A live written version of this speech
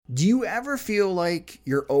Do you ever feel like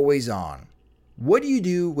you're always on? What do you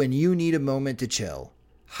do when you need a moment to chill?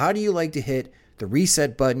 How do you like to hit the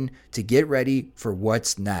reset button to get ready for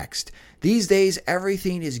what's next? These days,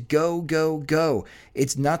 everything is go, go, go.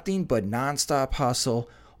 It's nothing but nonstop hustle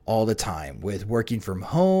all the time, with working from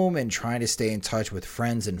home and trying to stay in touch with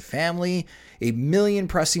friends and family, a million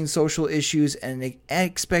pressing social issues, and an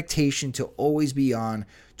expectation to always be on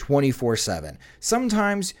 24/7.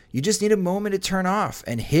 Sometimes you just need a moment to turn off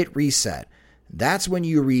and hit reset. That's when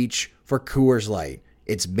you reach for Coors Light.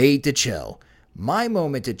 It's made to chill. My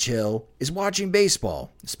moment to chill is watching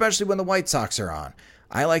baseball, especially when the White Sox are on.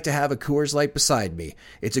 I like to have a Coors Light beside me.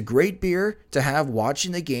 It's a great beer to have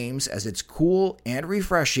watching the games, as it's cool and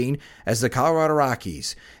refreshing as the Colorado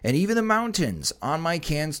Rockies. And even the mountains on my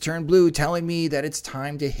cans turn blue, telling me that it's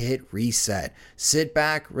time to hit reset. Sit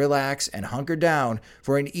back, relax, and hunker down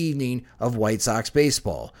for an evening of White Sox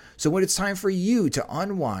baseball. So when it's time for you to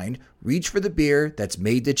unwind, reach for the beer that's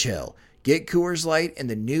made to chill. Get Coors Light in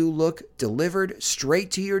the new look delivered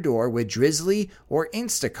straight to your door with Drizzly or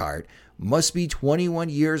Instacart. Must be 21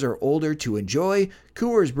 years or older to enjoy.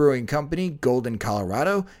 Coors Brewing Company, Golden,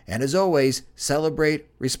 Colorado. And as always, celebrate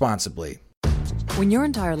responsibly. When your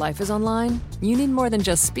entire life is online, you need more than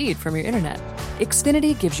just speed from your internet.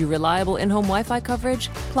 Xfinity gives you reliable in-home Wi-Fi coverage,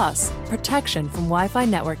 plus protection from Wi-Fi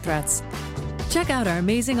network threats. Check out our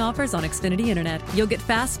amazing offers on Xfinity Internet. You'll get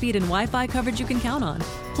fast speed and Wi-Fi coverage you can count on.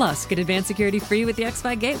 Plus, get advanced security free with the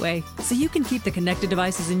X-Fi Gateway, so you can keep the connected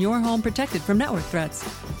devices in your home protected from network threats.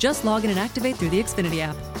 Just log in and activate through the Xfinity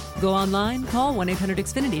app. Go online, call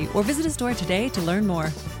 1-800-XFINITY, or visit a store today to learn more.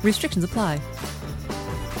 Restrictions apply.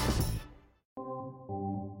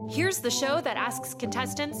 Here's the show that asks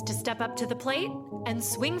contestants to step up to the plate and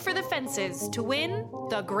swing for the fences to win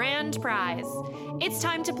the grand prize. It's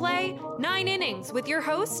time to play 9 Innings with your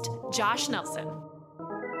host, Josh Nelson.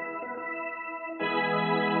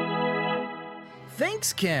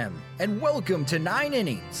 Thanks, Kim, and welcome to 9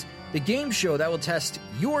 Innings, the game show that will test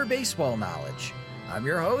your baseball knowledge. I'm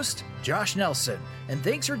your host, Josh Nelson, and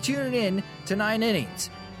thanks for tuning in to 9 Innings.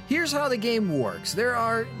 Here's how the game works. There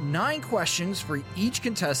are 9 questions for each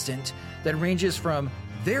contestant that ranges from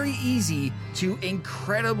very easy to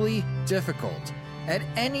incredibly difficult. At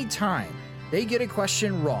any time they get a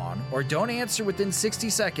question wrong or don't answer within 60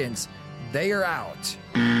 seconds, they are out.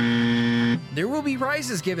 There will be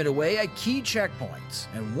prizes given away at key checkpoints,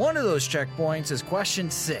 and one of those checkpoints is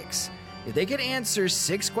question 6. If they can answer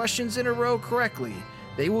 6 questions in a row correctly,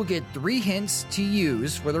 they will get 3 hints to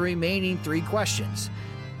use for the remaining 3 questions.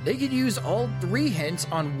 They can use all 3 hints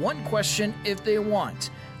on one question if they want.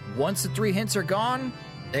 Once the 3 hints are gone,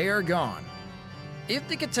 they are gone. If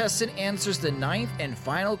the contestant answers the 9th and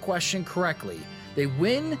final question correctly, they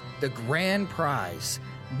win the grand prize.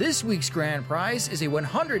 This week's grand prize is a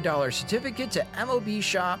 $100 certificate to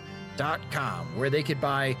MLBshop.com, where they could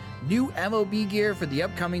buy new MLB gear for the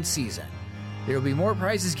upcoming season. There will be more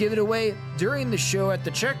prizes given away during the show at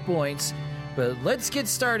the checkpoints, but let's get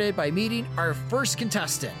started by meeting our first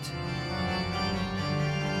contestant.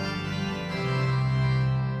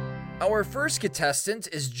 Our first contestant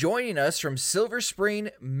is joining us from Silver Spring,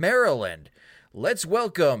 Maryland. Let's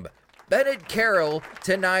welcome Bennett Carroll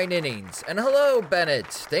to 9 Innings. And hello, Bennett.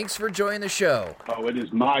 Thanks for joining the show. Oh, it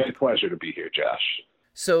is my pleasure to be here, Josh.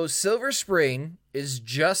 So Silver Spring is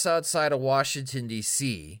just outside of Washington,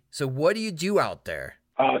 D.C. So what do you do out there?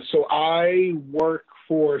 So I work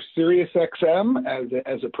for SiriusXM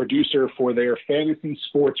as a producer for their fantasy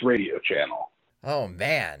sports radio channel. Oh,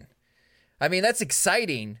 man. I mean, that's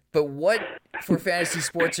exciting, but what for fantasy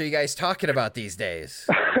sports are you guys talking about these days?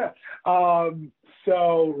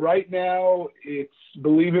 So right now, it's,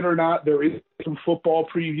 believe it or not, there is some football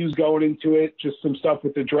previews going into it, just some stuff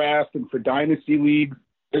with the draft and for Dynasty League.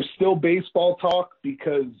 There's still baseball talk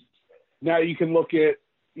because now you can look at,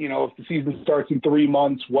 you know, if the season starts in 3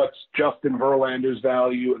 months, what's Justin Verlander's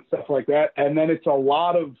value and stuff like that. And then it's a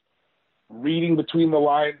lot of reading between the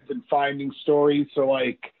lines and finding stories. So,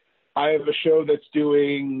 like, I have a show that's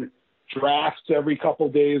doing drafts every couple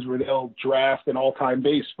of days where they'll draft an all-time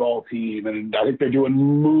baseball team, and I think they're doing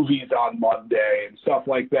movies on Monday and stuff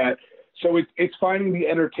like that. So it's finding the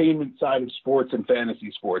entertainment side of sports and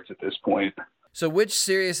fantasy sports at this point. So which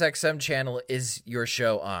SiriusXM channel is your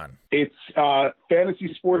show on? It's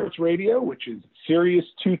Fantasy Sports Radio, which is Sirius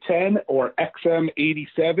 210 or XM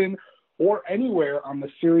 87, or anywhere on the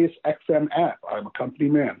SiriusXM app. I'm a company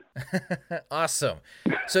man. Awesome.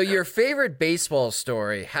 So your favorite baseball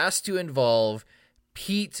story has to involve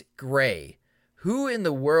Pete Gray. Who in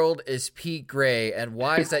the world is Pete Gray, and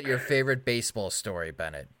why is that your favorite baseball story,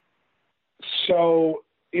 Bennett? So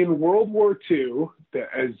in World War II,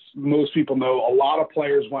 as most people know, a lot of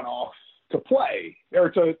players went off to play or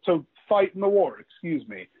to fight in the war, excuse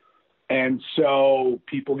me. And so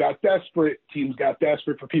people got desperate. Teams got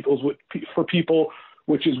desperate for people,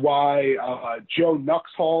 which is why Joe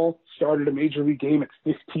Nuxhall started a major league game at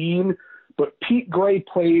 15. But Pete Gray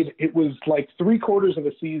played, it was like 3/4 of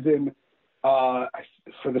the season for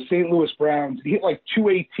the St. Louis Browns. He hit like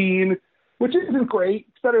 218, which isn't great.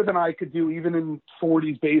 It's better than I could do even in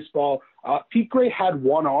 40s baseball. Pete Gray had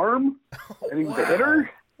one arm, and he was a hitter.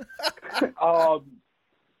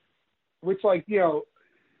 Which, like, you know,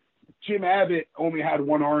 Jim Abbott only had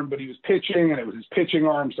one arm, but he was pitching, and it was his pitching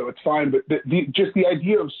arm, so it's fine. But just the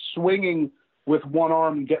idea of swinging with one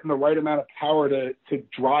arm and getting the right amount of power to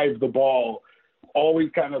drive the ball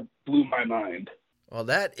always kind of blew my mind. Well,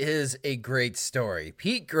 that is a great story.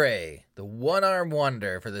 Pete Gray, the one-arm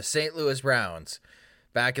wonder for the St. Louis Browns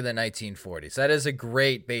back in the 1940s. That is a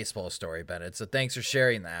great baseball story, Bennett, so thanks for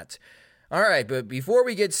sharing that. All right, but before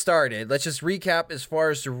we get started, let's just recap as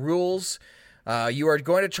far as the rules. You are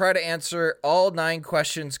going to try to answer all 9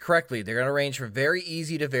 questions correctly. They're going to range from very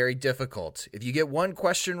easy to very difficult. If you get one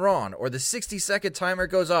question wrong or the 60-second timer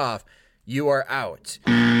goes off, you are out.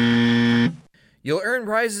 You'll earn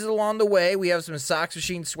prizes along the way. We have some Sox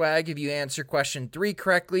Machine swag if you answer question 3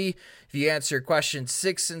 correctly. If you answer questions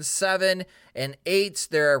 6 and 7 and 8,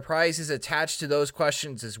 there are prizes attached to those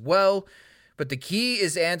questions as well. But the key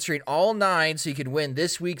is answering all 9 so you can win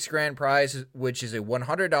this week's grand prize, which is a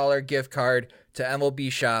 $100 gift card to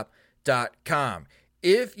MLBshop.com.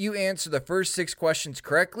 If you answer the first 6 questions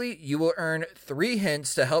correctly, you will earn 3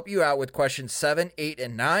 hints to help you out with questions 7, 8,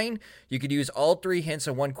 and 9. You could use all 3 hints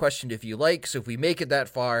on one question if you like. So if we make it that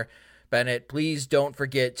far, Bennett, please don't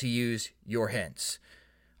forget to use your hints.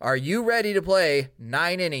 Are you ready to play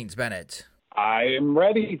 9 innings, Bennett? I am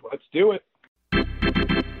ready. Let's do it.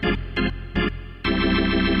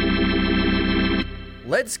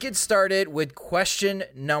 Let's get started with question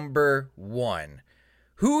number 1.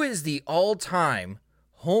 Who is the all-time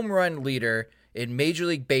home run leader in Major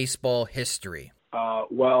League Baseball history?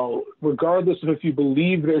 Well, regardless of if you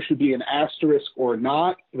believe there should be an asterisk or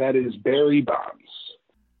not, that is Barry Bonds.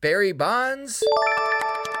 Barry Bonds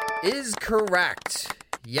is correct.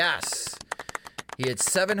 Yes. He had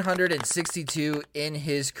 762 in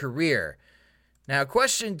his career. Now,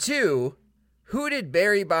 question 2. Who did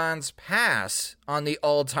Barry Bonds pass on the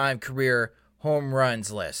all-time career home runs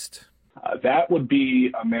list? That would be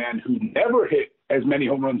a man who never hit as many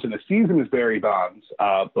home runs in a season as Barry Bonds,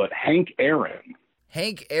 but Hank Aaron.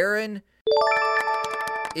 Hank Aaron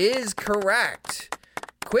is correct.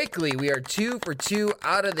 Quickly, we are 2 for 2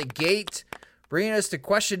 out of the gate. Bringing us to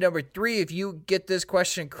question number 3. If you get this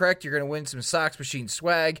question correct, you're going to win some Sox Machine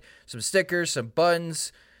swag, some stickers, some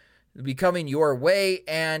buns. It'll be coming your way.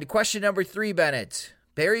 And question number 3, Bennett.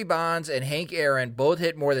 Barry Bonds and Hank Aaron both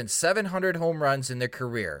hit more than 700 home runs in their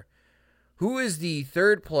career. Who is the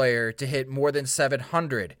third player to hit more than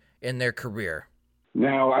 700 in their career?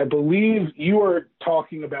 Now, I believe you are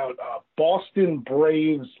talking about Boston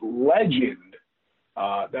Braves legend.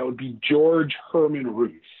 That would be George Herman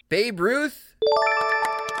Ruth. Babe Ruth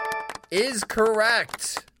is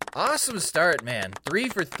correct. Awesome start, man. 3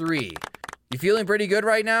 for 3. You feeling pretty good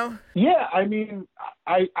right now? Yeah, I mean,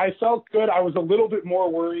 I felt good. I was a little bit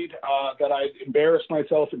more worried that I'd embarrass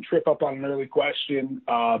myself and trip up on an early question,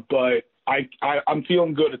 but I'm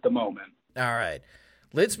feeling good at the moment. All right.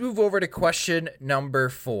 Let's move over to question number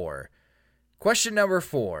 4. Question number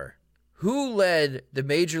 4. Who led the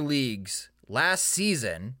major leagues last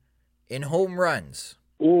season in home runs?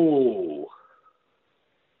 Ooh.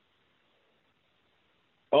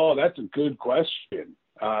 Oh, that's a good question.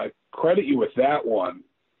 Credit you with that one.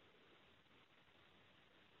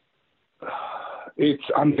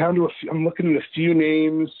 I'm down to I'm looking at a few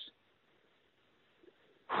names.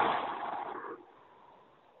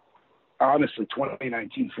 Honestly,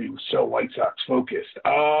 2019 for you was so White Sox focused.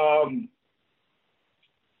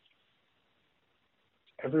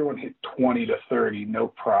 Everyone hit 20 to 30, no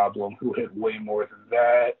problem. Who hit way more than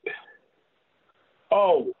that?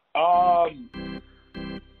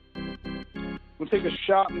 We'll take a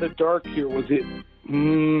shot in the dark here. Was it?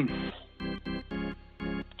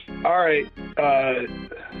 All right.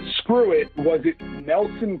 Screw it. Was it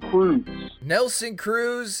Nelson Cruz? Nelson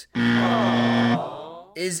Cruz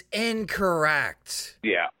is incorrect.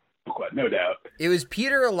 Yeah, no doubt. It was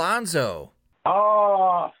Peter Alonso.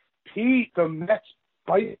 Pete, the Mets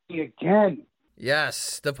bite me again.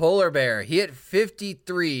 Yes, the polar bear. He hit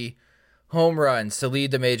 53 home runs to lead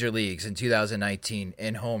the major leagues in 2019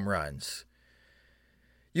 in home runs.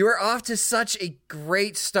 You are off to such a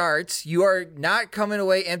great start. You are not coming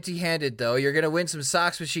away empty-handed, though. You're going to win some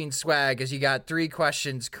Sox Machine swag as you got 3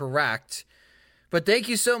 questions correct. But thank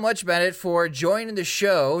you so much, Bennett, for joining the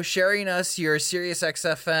show, sharing us your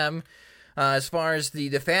SiriusXFM as far as the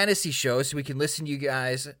fantasy show, so we can listen to you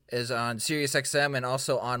guys as on SiriusXM and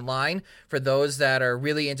also online. For those that are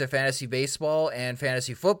really into fantasy baseball and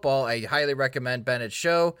fantasy football, I highly recommend Bennett's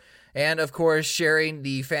show. And, of course, sharing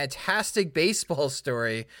the fantastic baseball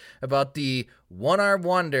story about the one-arm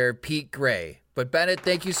wonder, Pete Gray. But, Bennett,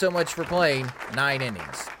 thank you so much for playing 9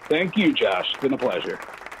 innings. Thank you, Josh. It's been a pleasure.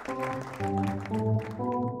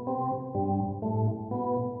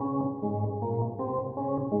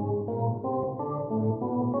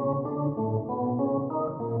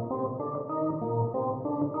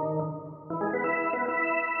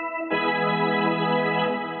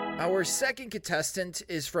 Our second contestant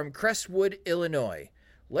is from Crestwood, Illinois.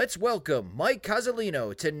 Let's welcome Mike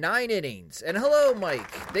Casalino to 9 innings. And hello, Mike.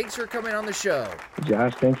 Thanks for coming on the show.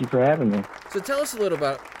 Josh, thank you for having me. So tell us a little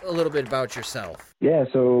bit about yourself. Yeah,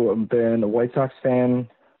 so I've been a White Sox fan,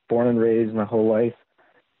 born and raised my whole life.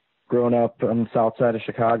 Growing up on the south side of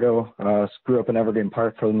Chicago, grew up in Evergreen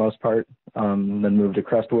Park for the most part, then moved to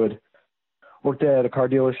Crestwood. Worked at a car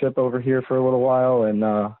dealership over here for a little while, and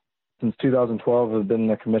since 2012, I've been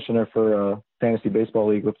the commissioner for a fantasy baseball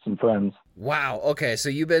league with some friends. Wow. Okay, so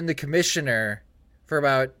you've been the commissioner for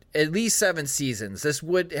about at least 7 seasons. This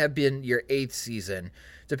would have been your 8th season,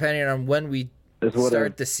 depending on when we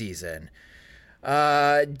start the season.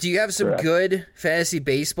 Do you have some good fantasy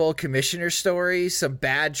baseball commissioner stories, some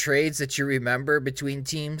bad trades that you remember between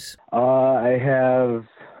teams? I have,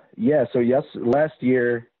 last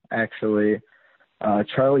year, actually,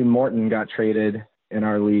 Charlie Morton got traded in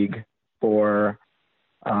our league for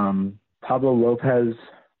Pablo Lopez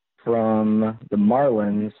from the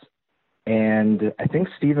Marlins and I think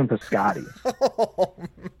Steven Piscotty. Oh,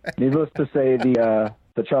 needless to say, the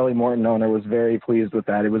Charlie Morton owner was very pleased with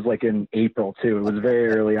that. It was like in April, too. It was very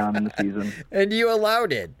early on in the season. And you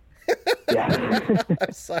allowed it. Yeah.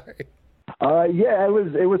 I'm sorry.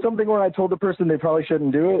 It was something where I told the person they probably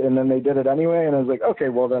shouldn't do it, and then they did it anyway, and I was like, okay,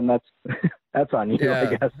 well, then that's on you,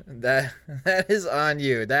 I guess. That is on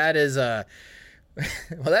you. That is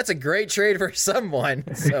that's a great trade for someone.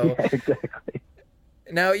 So yeah, exactly.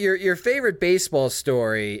 Now, your favorite baseball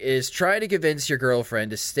story is trying to convince your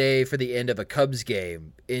girlfriend to stay for the end of a Cubs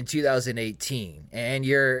game in 2018, and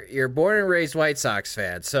you're born and raised White Sox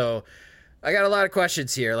fan. So I got a lot of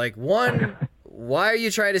questions here. Like, one, why are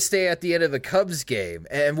you trying to stay at the end of a Cubs game,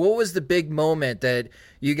 and what was the big moment that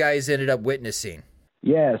you guys ended up witnessing?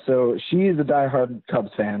 Yeah, so she's a diehard Cubs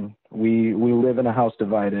fan. We live in a house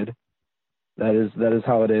divided. That is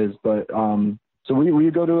how it is. But so we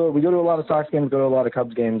go to a lot of Sox games, go to a lot of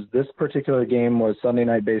Cubs games. This particular game was Sunday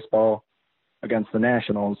Night Baseball against the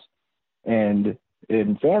Nationals, and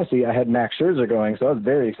in fantasy I had Max Scherzer going, so I was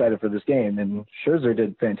very excited for this game. And Scherzer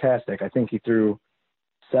did fantastic. I think he threw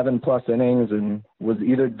 7+ innings and was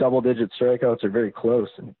either double-digit strikeouts or very close,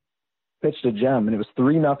 and pitched a gem. And it was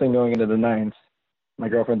 3-0 going into the 9th. My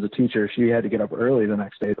girlfriend's a teacher. She had to get up early the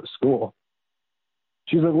next day to school.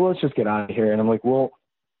 She's like, well, let's just get out of here. And I'm like, well,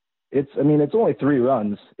 it's only 3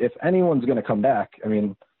 runs. If anyone's going to come back,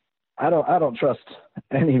 I don't trust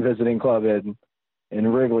any visiting club in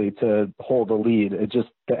Wrigley to hold a lead. It just,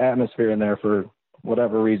 the atmosphere in there, for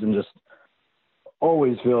whatever reason, just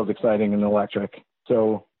always feels exciting and electric.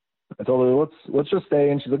 So I told her, let's just stay.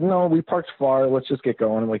 And she's like, no, we parked far. Let's just get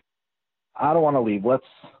going. I'm like, I don't want to leave.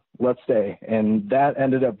 Let's stay. And that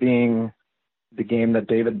ended up being the game that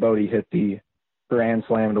David Bodie hit the grand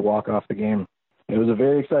slam to walk off the game. It was a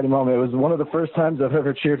very exciting moment. It was one of the first times I've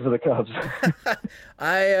ever cheered for the Cubs.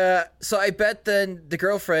 So I bet then the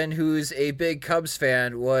girlfriend, who's a big Cubs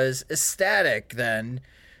fan, was ecstatic then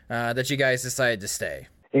that you guys decided to stay.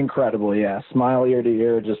 Incredible, yeah. Smile ear to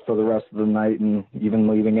ear just for the rest of the night and even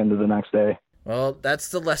leaving into the next day. Well, that's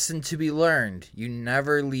the lesson to be learned. You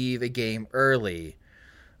never leave a game early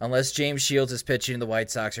unless James Shields is pitching and the White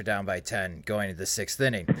Sox are down by 10 going into the 6th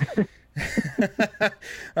inning.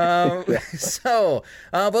 But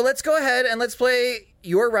let's go ahead and let's play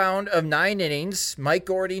your round of 9 innings. Mike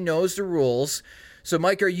Gordy knows the rules. So,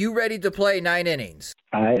 Mike, are you ready to play 9 innings?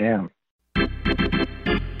 I am.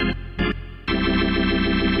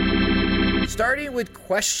 Starting with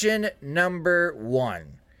question number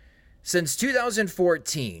 1. Since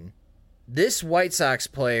 2014, this White Sox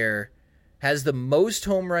player has the most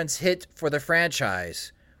home runs hit for the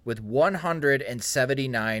franchise with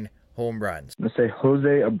 179 home runs. I'm going to say Jose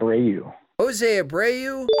Abreu. Jose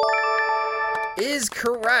Abreu is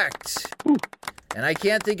correct. Ooh. And I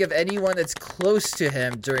can't think of anyone that's close to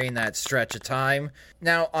him during that stretch of time.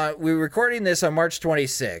 Now, we're recording this on March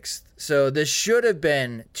 26th, so this should have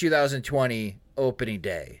been 2020 opening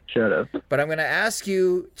day. Should have. But I'm going to ask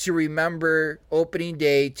you to remember opening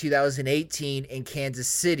day 2018 in Kansas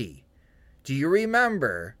City. Do you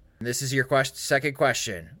remember, this is your second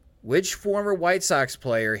question, which former White Sox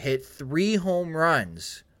player hit 3 home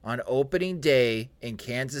runs on opening day in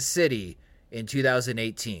Kansas City in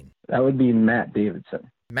 2018? That would be Matt Davidson.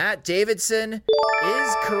 Matt Davidson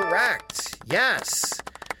is correct. Yes.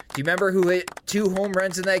 Do you remember who hit 2 home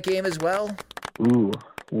runs in that game as well? Ooh,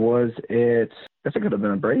 was it? I guess it could have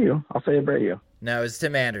been Abreu. I'll say Abreu. No, it's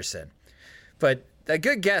Tim Anderson. But a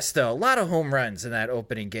good guess, though. A lot of home runs in that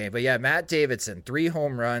opening game. But yeah, Matt Davidson, 3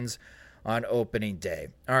 home runs on opening day.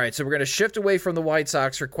 All right, so we're going to shift away from the White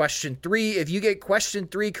Sox for question 3. If you get question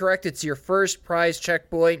 3 correct, it's your first prize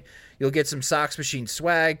checkpoint. You'll get some Sox Machine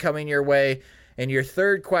swag coming your way. And your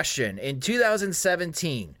third question, in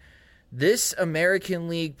 2017, this American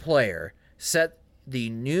League player set the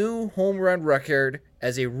new home run record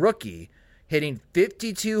as a rookie, hitting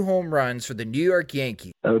 52 home runs for the New York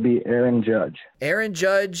Yankees. That would be Aaron Judge. Aaron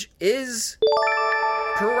Judge is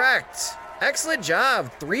correct. Excellent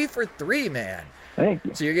job. 3 for 3, man. Thank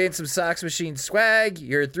you. So you're getting some Sox Machine swag.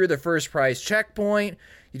 You're through the first prize checkpoint.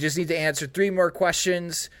 You just need to answer 3 more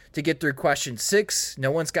questions to get through question 6.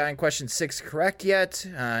 No one's gotten question 6 correct yet,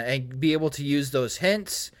 and be able to use those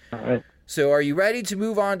hints. All right. So are you ready to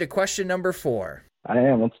move on to question number 4? I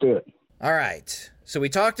am. Let's do it. All right. So we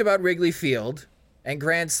talked about Wrigley Field and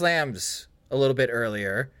Grand Slams a little bit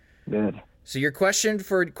earlier. Good. So your question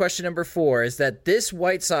for question number 4 is that this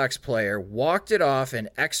White Sox player walked it off in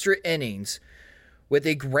extra innings with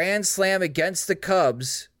a grand slam against the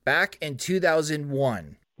Cubs back in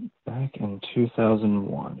 2001. Back in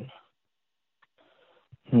 2001.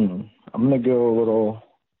 I'm gonna go a little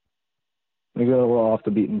off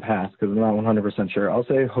the beaten path because I'm not 100% sure. I'll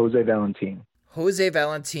say Jose Valentin. Jose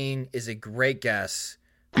Valentin is a great guess.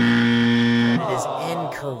 It is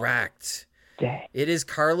incorrect. Dang. It is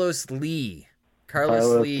Carlos Lee.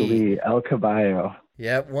 Carlos Lee, El Caballo.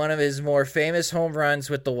 Yep, one of his more famous home runs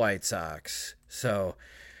with the White Sox. So,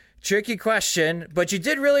 tricky question, but you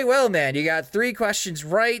did really well, man. You got 3 questions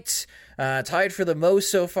right. Tied for the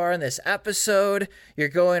most so far in this episode. You're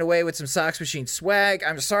going away with some Sox Machine swag.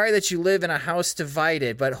 I'm sorry that you live in a house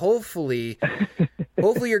divided, but hopefully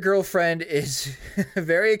your girlfriend is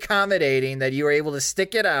very accommodating that you were able to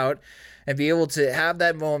stick it out and be able to have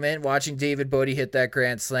that moment watching David Bodie hit that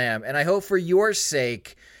grand slam. And I hope for your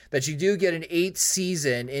sake that you do get an 8th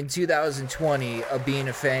season in 2020 of being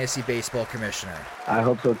a fantasy baseball commissioner. I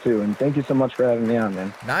hope so too, and thank you so much for having me on,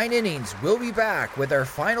 man. 9 Innings will be back with our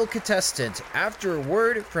final contestant after a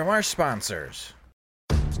word from our sponsors.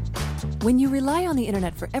 When you rely on the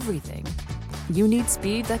internet for everything, you need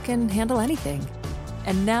speed that can handle anything.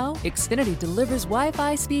 And now, Xfinity delivers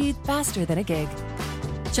Wi-Fi speed faster than a gig.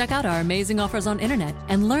 Check out our amazing offers on internet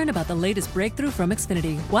and learn about the latest breakthrough from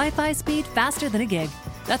Xfinity. Wi-Fi speed faster than a gig.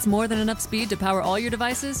 That's more than enough speed to power all your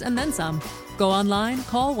devices and then some. Go online,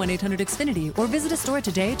 call 1-800-XFINITY, or visit a store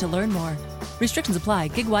today to learn more. Restrictions apply.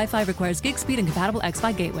 Gig Wi-Fi requires gig speed and compatible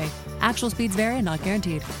X-Fi gateway. Actual speeds vary and not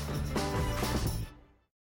guaranteed.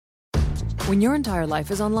 When your entire life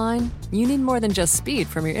is online, you need more than just speed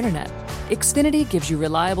from your internet. Xfinity gives you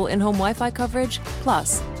reliable in-home Wi-Fi coverage,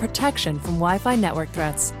 plus protection from Wi-Fi network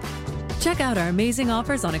threats. Check out our amazing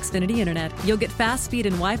offers on Xfinity Internet. You'll get fast speed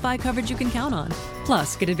and Wi-Fi coverage you can count on.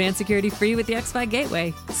 Plus, get advanced security free with the X-Fi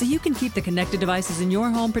gateway, so you can keep the connected devices in your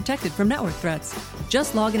home protected from network threats.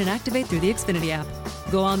 Just log in and activate through the Xfinity app.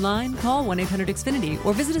 Go online, call 1-800-XFINITY,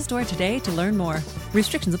 or visit a store today to learn more.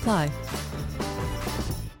 Restrictions apply.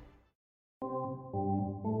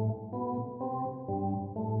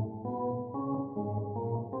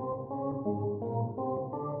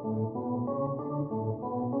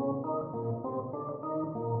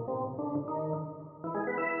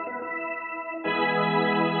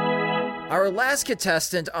 Our last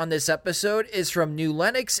contestant on this episode is from New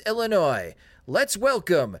Lenox, Illinois. Let's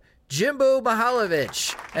welcome Jimbo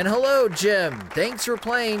Mihaljevic. And hello, Jim. Thanks for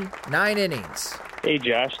playing 9 Innings. Hey,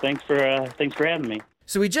 Josh. Thanks for having me.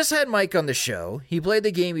 So we just had Mike on the show. He played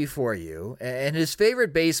the game before you, and his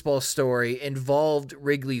favorite baseball story involved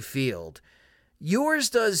Wrigley Field. Yours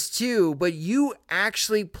does too, but you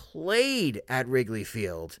actually played at Wrigley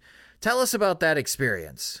Field. Tell us about that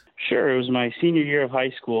experience. Sure. It was my senior year of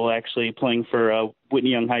high school, actually playing for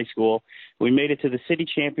Whitney Young High School. We made it to the city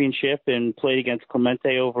championship and played against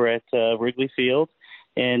Clemente over at Wrigley Field.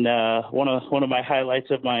 And one of my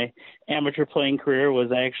highlights of my amateur playing career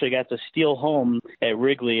was I actually got to steal home at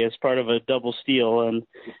Wrigley as part of a double steal. And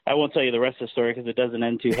I won't tell you the rest of the story because it doesn't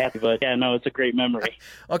end too happy. But, yeah, no, it's a great memory.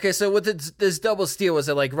 Okay, so with this double steal, was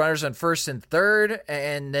it like runners on first and third,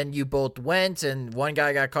 and then you both went, and one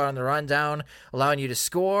guy got caught on the rundown, allowing you to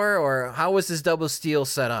score? Or how was this double steal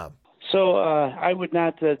set up? So I would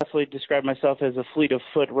not definitely describe myself as a fleet of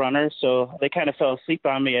foot runner. So they kind of fell asleep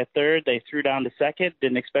on me at third. They threw down to second,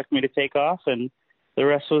 didn't expect me to take off, and the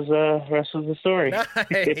rest was the story.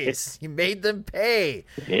 Nice. You made them pay.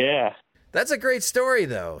 Yeah. That's a great story,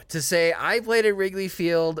 though, to say I played at Wrigley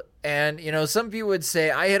Field, and, some people would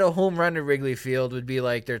say I hit a home run at Wrigley Field would be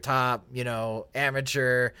like their top,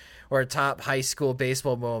 amateur or top high school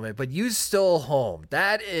baseball moment, but you stole home.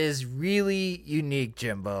 That is really unique,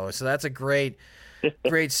 Jimbo. So that's a great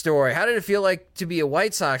story. How did it feel like to be a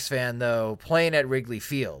White Sox fan, though, playing at Wrigley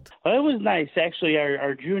Field? Well, it was nice. Actually,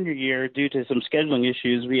 our junior year, due to some scheduling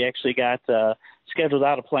issues, we actually got scheduled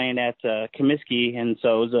out of playing at Comiskey, and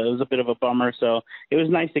so it was a bit of a bummer. So it was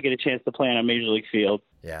nice to get a chance to play on a Major League field.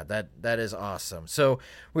 Yeah, that is awesome. So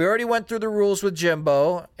we already went through the rules with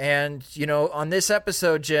Jimbo, and, on this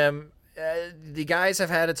episode, Jim, the guys have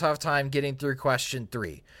had a tough time getting through question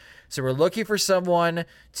 3. So we're looking for someone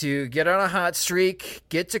to get on a hot streak,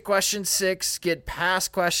 get to question 6, get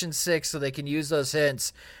past question 6 so they can use those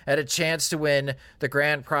hints at a chance to win the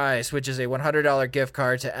grand prize, which is a $100 gift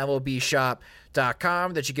card to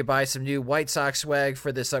MLBshop.com that you can buy some new White Sox swag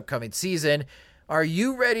for this upcoming season. Are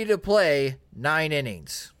you ready to play 9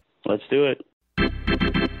 innings? Let's do it.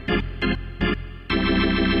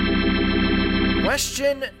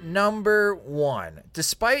 Question number 1.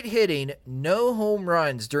 Despite hitting no home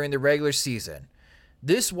runs during the regular season,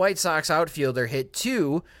 this White Sox outfielder hit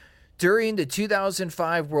 2 during the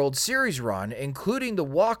 2005 World Series run, including the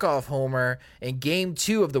walk-off homer in Game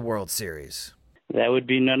 2 of the World Series. That would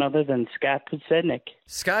be none other than Scott Podsednik.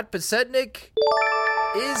 Scott Podsednik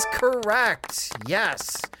is correct.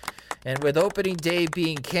 Yes. And with opening day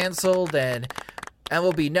being canceled and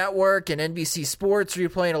MLB Network and NBC Sports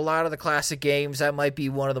replaying a lot of the classic games, that might be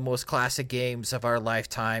one of the most classic games of our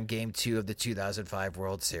lifetime, Game 2 of the 2005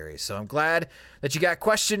 World Series. So I'm glad that you got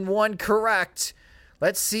question 1 correct.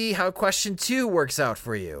 Let's see how question 2 works out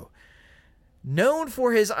for you. Known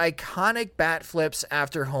for his iconic bat flips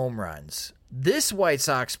after home runs, this White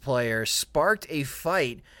Sox player sparked a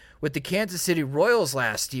fight with the Kansas City Royals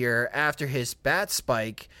last year after his bat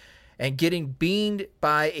spike and getting beamed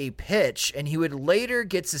by a pitch, and he would later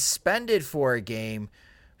get suspended for a game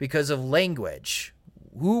because of language.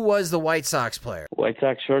 Who was the White Sox player? White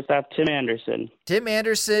Sox shortstop Tim Anderson. Tim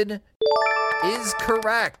Anderson is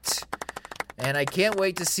correct. And I can't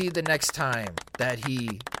wait to see the next time that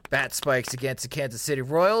he bat spikes against the Kansas City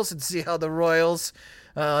Royals and see how the Royals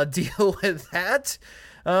deal with that.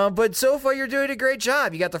 But so far, you're doing a great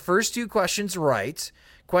job. You got the first 2 questions right.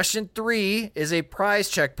 Question 3 is a prize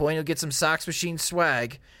checkpoint. You'll get some Sox Machine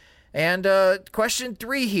swag. And question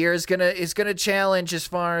 3 here is gonna challenge as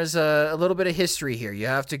far as a little bit of history here. You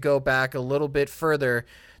have to go back a little bit further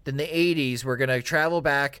than the 80s. We're going to travel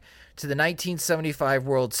back to the 1975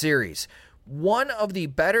 World Series. One of the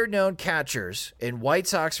better-known catchers in White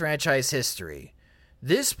Sox franchise history.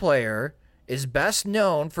 This player is best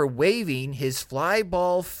known for waving his fly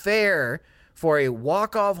ball fair for a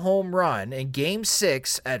walk-off home run in Game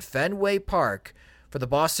 6 at Fenway Park for the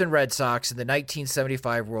Boston Red Sox in the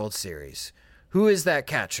 1975 World Series. Who is that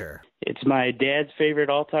catcher? It's my dad's favorite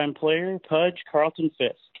all-time player, Pudge, Carlton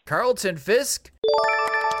Fisk. Carlton Fisk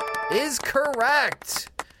is correct.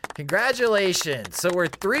 Congratulations. So we're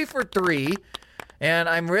 3 for 3, and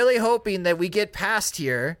I'm really hoping that we get past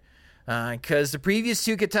here because the previous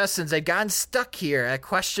 2 contestants had gotten stuck here at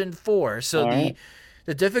question 4. So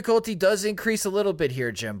the difficulty does increase a little bit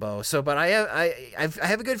here, Jimbo. So, but I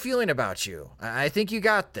have a good feeling about you. I think you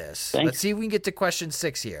got this. Thanks. Let's see if we can get to question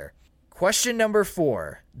 6 here. Question number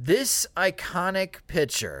 4. This iconic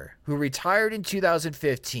pitcher who retired in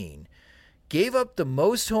 2015 gave up the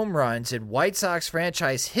most home runs in White Sox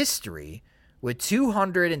franchise history with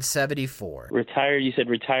 274. You said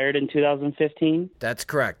retired in 2015? That's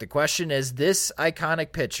correct. The question is, this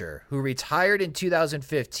iconic pitcher who retired in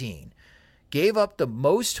 2015 gave up the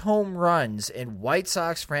most home runs in White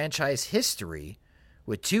Sox franchise history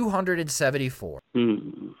with 274.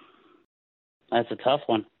 That's a tough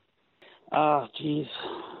one. Oh, geez.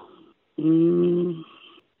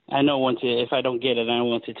 I know if I don't get it, I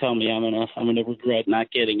want to tell me I'm gonna regret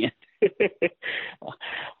not getting it.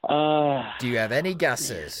 Do you have any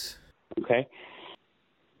guesses? Okay.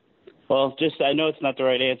 Well, I know it's not the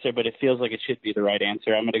right answer, but it feels like it should be the right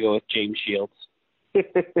answer. I'm gonna go with James Shields.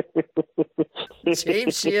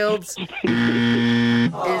 James Shields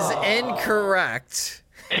is incorrect.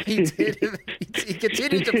 He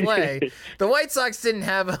continued to play. The White Sox didn't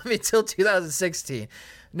have him until 2016.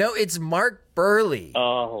 No, it's Mark Burley.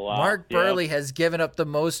 Oh, wow. Mark Burley has given up the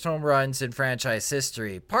most home runs in franchise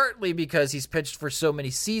history, partly because he's pitched for so many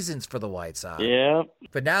seasons for the White Sox. Yeah.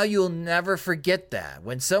 But now you'll never forget that.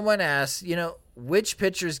 When someone asks, which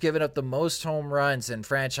pitcher's given up the most home runs in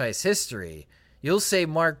franchise history, you'll say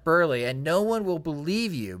Mark Burley, and no one will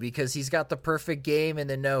believe you because he's got the perfect game and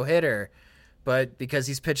the no-hitter. But because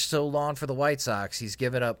he's pitched so long for the White Sox, he's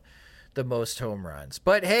given up the most home runs.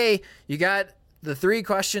 But hey, you got the 3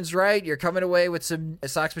 questions right. You're coming away with some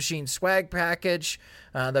Sox Machine swag package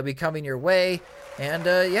that'll be coming your way. And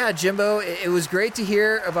yeah, Jimbo, it was great to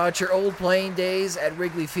hear about your old playing days at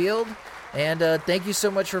Wrigley Field. And thank you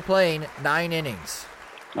so much for playing 9 innings.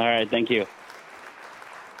 All right, thank you.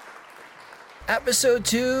 Episode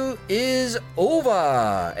 2 is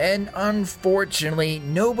over, and unfortunately,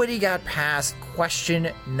 nobody got past question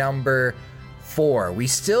number 4. We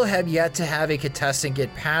still have yet to have a contestant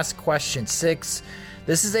get past question 6.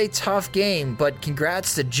 This is a tough game, but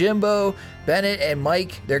congrats to Jimbo, Bennett, and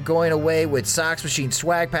Mike. They're going away with Sox Machine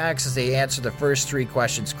swag packs as they answer the first 3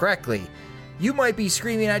 questions correctly. You might be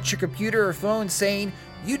screaming at your computer or phone saying,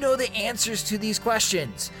 you know the answers to these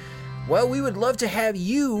questions. Well, we would love to have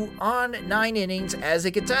you on 9 Innings as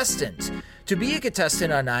a contestant. To be a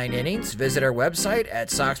contestant on 9 Innings, visit our website at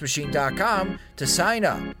soxmachine.com to sign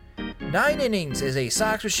up. 9 Innings is a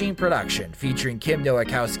Sox Machine production featuring Kim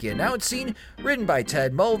Nowakowski announcing, written by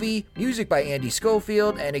Ted Mulvey, music by Andy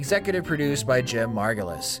Schofield, and executive produced by Jim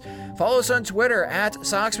Margulis. Follow us on Twitter at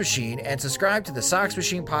Sox Machine and subscribe to the Sox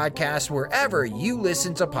Machine podcast wherever you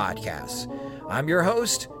listen to podcasts. I'm your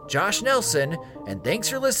host, Josh Nelson, and thanks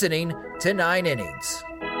for listening to 9 Innings.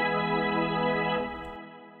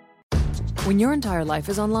 When your entire life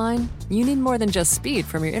is online, you need more than just speed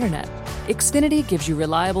from your internet. Xfinity gives you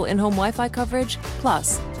reliable in-home Wi-Fi coverage,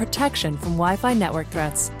 plus protection from Wi-Fi network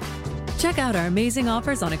threats. Check out our amazing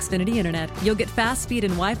offers on Xfinity Internet. You'll get fast speed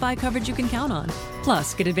and Wi-Fi coverage you can count on.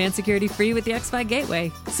 Plus, get advanced security free with the X5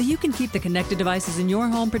 Gateway, so you can keep the connected devices in your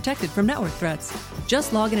home protected from network threats.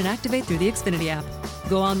 Just log in and activate through the Xfinity app.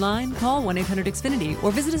 Go online, call 1-800-XFINITY,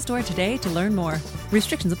 or visit a store today to learn more.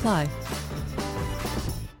 Restrictions apply.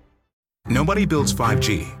 Nobody builds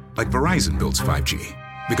 5G like Verizon builds 5G,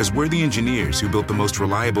 because we're the engineers who built the most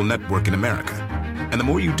reliable network in America. And the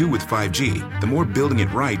more you do with 5G, the more building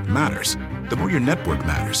it right matters. The more your network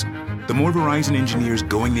matters. The more Verizon engineers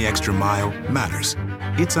going the extra mile matters.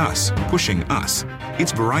 It's us pushing us.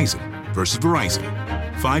 It's Verizon versus Verizon.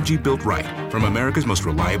 5G built right from America's most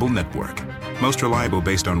reliable network. Most reliable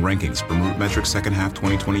based on rankings from RootMetrics second half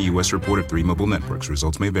 2020 U.S. report of 3 mobile networks.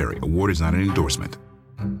 Results may vary. Award is not an endorsement.